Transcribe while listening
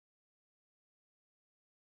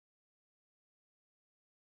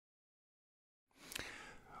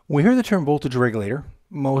When we hear the term voltage regulator,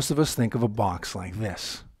 most of us think of a box like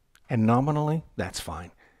this. And nominally, that's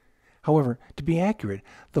fine. However, to be accurate,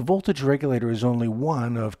 the voltage regulator is only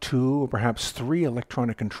one of two or perhaps three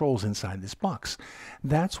electronic controls inside this box.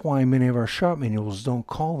 That's why many of our shop manuals don't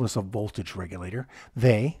call this a voltage regulator.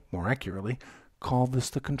 They, more accurately, call this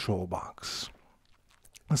the control box.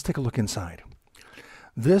 Let's take a look inside.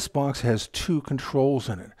 This box has two controls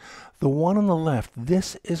in it. The one on the left,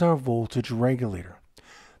 this is our voltage regulator.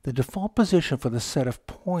 The default position for the set of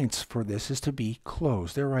points for this is to be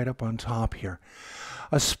closed. They're right up on top here.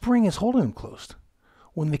 A spring is holding them closed.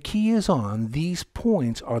 When the key is on, these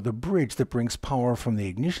points are the bridge that brings power from the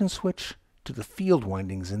ignition switch to the field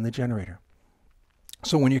windings in the generator.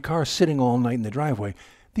 So when your car is sitting all night in the driveway,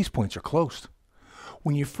 these points are closed.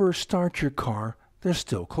 When you first start your car, they're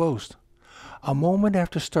still closed. A moment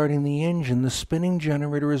after starting the engine, the spinning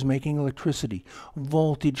generator is making electricity.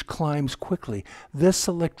 Voltage climbs quickly. This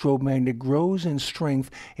electromagnet grows in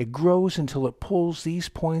strength. It grows until it pulls these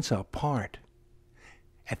points apart.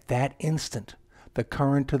 At that instant, the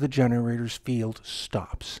current to the generator's field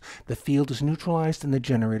stops. The field is neutralized and the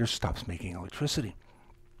generator stops making electricity.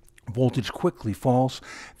 Voltage quickly falls.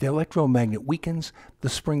 The electromagnet weakens. The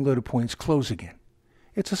spring-loaded points close again.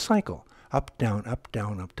 It's a cycle. Up, down, up,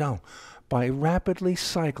 down, up, down. By rapidly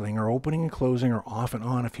cycling, or opening and closing, or off and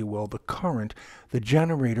on, if you will, the current the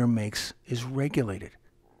generator makes is regulated.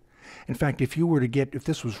 In fact, if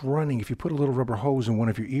this was running, if you put a little rubber hose in one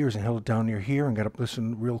of your ears and held it down near here and got up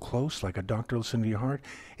listen real close, like a doctor listening to your heart,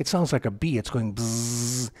 it sounds like a bee. It's going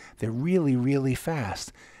bzzz. They're really, really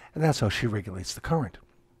fast. And that's how she regulates the current.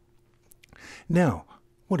 Now,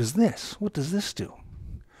 what is this? What does this do?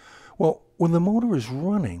 Well, when the motor is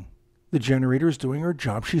running, the generator is doing her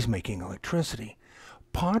job. She's making electricity.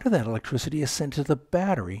 Part of that electricity is sent to the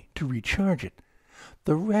battery to recharge it.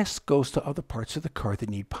 The rest goes to other parts of the car that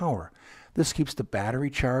need power. This keeps the battery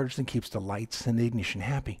charged and keeps the lights and the ignition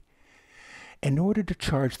happy. In order to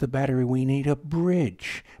charge the battery, we need a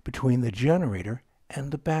bridge between the generator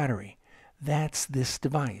and the battery. That's this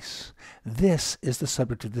device. This is the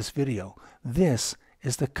subject of this video. This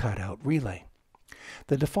is the cutout relay.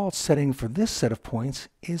 The default setting for this set of points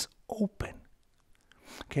is open.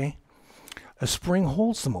 Okay? A spring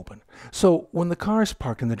holds them open. So when the car is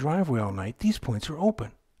parked in the driveway all night, these points are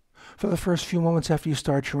open. For the first few moments after you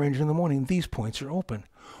start your engine in the morning, these points are open.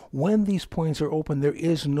 When these points are open, there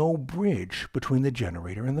is no bridge between the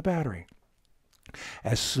generator and the battery.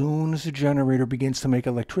 As soon as the generator begins to make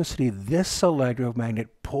electricity, this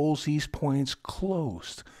electromagnet pulls these points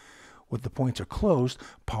closed. When the points are closed,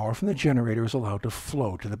 power from the generator is allowed to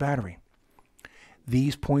flow to the battery.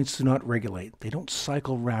 These points do not regulate. They don't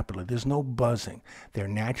cycle rapidly. There's no buzzing. They're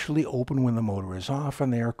naturally open when the motor is off,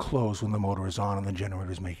 and they are closed when the motor is on and the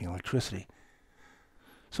generator is making electricity.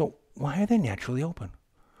 So why are they naturally open?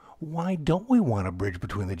 Why don't we want a bridge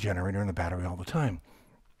between the generator and the battery all the time?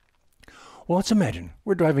 Well, let's imagine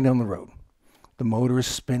we're driving down the road. The motor is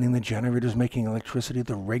spinning, the generator is making electricity,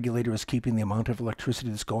 the regulator is keeping the amount of electricity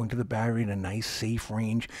that's going to the battery in a nice, safe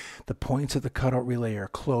range. The points of the cutout relay are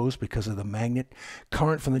closed because of the magnet.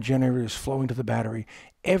 Current from the generator is flowing to the battery.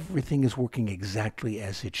 Everything is working exactly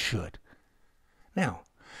as it should. Now,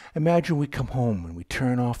 imagine we come home and we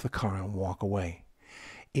turn off the car and walk away.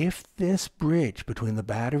 If this bridge between the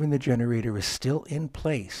battery and the generator is still in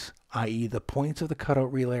place, i.e. the points of the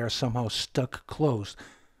cutout relay are somehow stuck closed,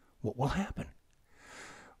 what will happen?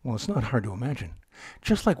 Well, it's not hard to imagine.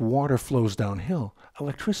 Just like water flows downhill,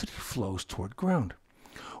 electricity flows toward ground.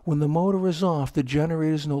 When the motor is off, the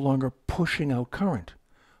generator is no longer pushing out current.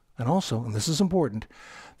 And also, and this is important,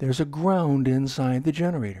 there's a ground inside the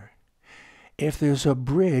generator. If there's a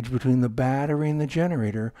bridge between the battery and the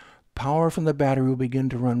generator, power from the battery will begin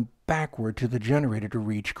to run backward to the generator to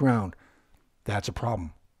reach ground. That's a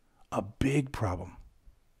problem. A big problem.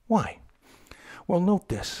 Why? Well, note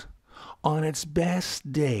this. On its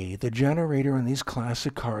best day, the generator in these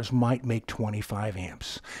classic cars might make 25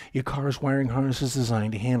 amps. Your car's wiring harness is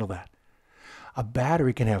designed to handle that. A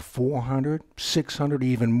battery can have 400, 600,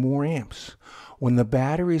 even more amps. When the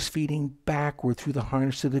battery is feeding backward through the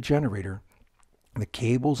harness to the generator, the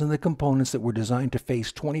cables and the components that were designed to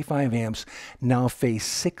face 25 amps now face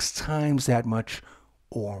 6 times that much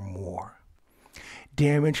or more.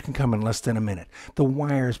 Damage can come in less than a minute. The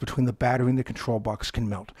wires between the battery and the control box can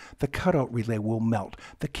melt. The cutout relay will melt.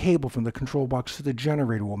 The cable from the control box to the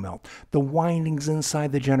generator will melt. The windings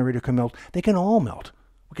inside the generator can melt. They can all melt.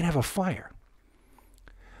 We can have a fire.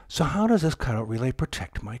 So how does this cutout relay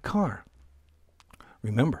protect my car?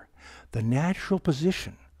 Remember, the natural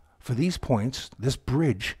position for these points, this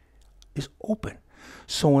bridge, is open.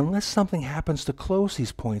 So unless something happens to close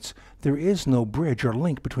these points, there is no bridge or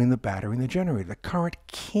link between the battery and the generator. The current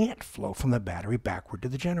can't flow from the battery backward to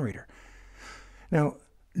the generator. Now,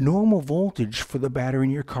 normal voltage for the battery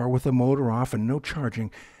in your car with the motor off and no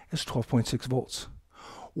charging is 12.6 volts.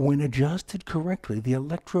 When adjusted correctly, the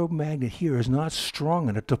electromagnet here is not strong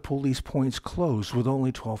enough to pull these points closed with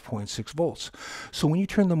only 12.6 volts. So when you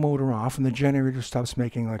turn the motor off and the generator stops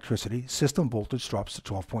making electricity, system voltage drops to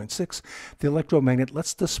 12.6. The electromagnet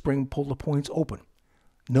lets the spring pull the points open.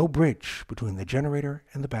 No bridge between the generator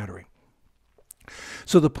and the battery.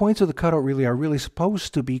 So the points of the cutout relay are really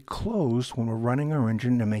supposed to be closed when we're running our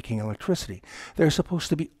engine and making electricity. They're supposed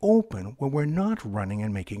to be open when we're not running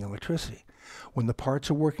and making electricity. When the parts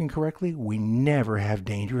are working correctly, we never have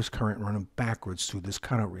dangerous current running backwards through this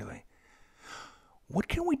cutout relay. What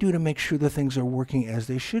can we do to make sure that things are working as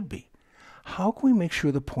they should be? How can we make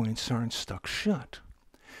sure the points aren't stuck shut?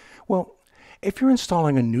 Well, if you're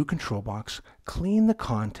installing a new control box, clean the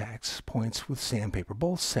contacts points with sandpaper,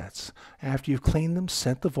 both sets. After you've cleaned them,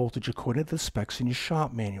 set the voltage according to the specs in your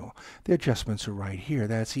shop manual. The adjustments are right here.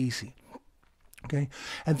 That's easy. Okay,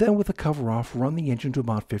 and then with the cover off, run the engine to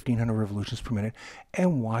about 1500 revolutions per minute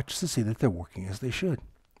and watch to see that they're working as they should.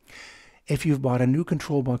 If you've bought a new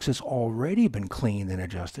control box that's already been cleaned and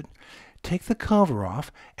adjusted, take the cover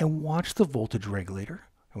off and watch the voltage regulator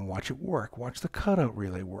and watch it work. Watch the cutout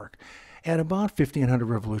relay work. At about 1500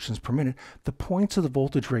 revolutions per minute, the points of the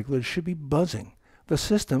voltage regulator should be buzzing. The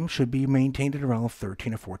system should be maintained at around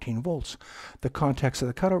 13 or 14 volts. The contacts of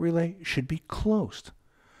the cutout relay should be closed.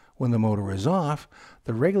 When the motor is off,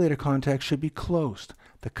 the regulator contacts should be closed.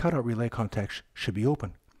 The cutout relay contacts should be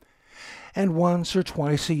open. And once or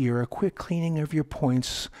twice a year, a quick cleaning of your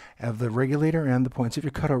points of the regulator and the points of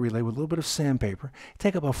your cutout relay with a little bit of sandpaper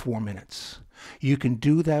take about 4 minutes. You can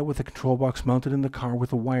do that with the control box mounted in the car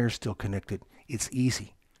with the wire still connected. It's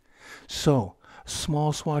easy. So, a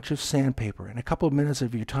small swatch of sandpaper and a couple of minutes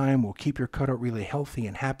of your time will keep your cutout relay healthy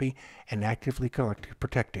and happy and actively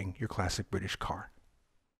protecting your classic British car.